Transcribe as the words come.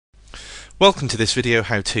Welcome to this video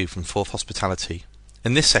how-to from Forth Hospitality.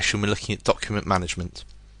 In this session we're looking at document management.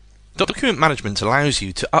 Document management allows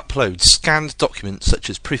you to upload scanned documents such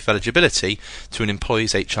as proof of eligibility to an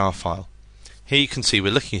employee's HR file. Here you can see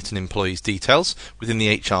we're looking at an employee's details within the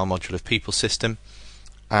HR module of People System,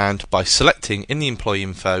 and by selecting in the Employee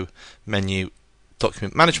Info menu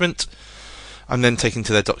Document Management, I'm then taken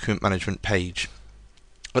to their document management page.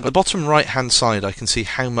 At the bottom right hand side I can see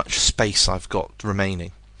how much space I've got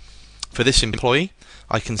remaining. For this employee,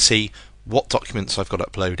 I can see what documents I've got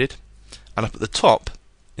uploaded, and up at the top,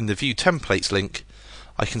 in the View Templates link,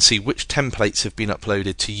 I can see which templates have been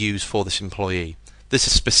uploaded to use for this employee. This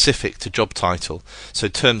is specific to job title, so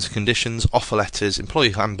terms and conditions, offer letters,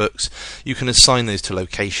 employee handbooks, you can assign those to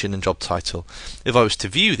location and job title. If I was to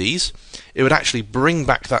view these, it would actually bring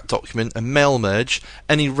back that document and mail merge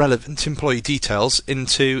any relevant employee details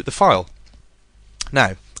into the file.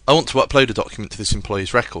 Now, I want to upload a document to this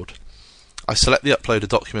employee's record. I select the Upload a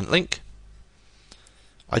Document link.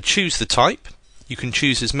 I choose the type. You can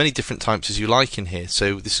choose as many different types as you like in here,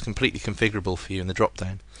 so this is completely configurable for you in the drop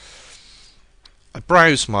down. I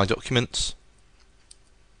browse my documents,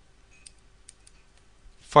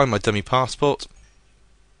 find my dummy passport,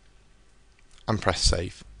 and press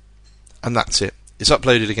Save. And that's it. It's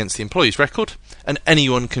uploaded against the employee's record, and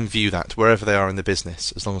anyone can view that wherever they are in the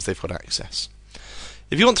business, as long as they've got access.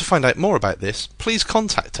 If you want to find out more about this, please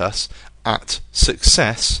contact us at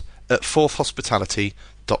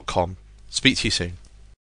success@forthhospitality.com. Speak to you soon.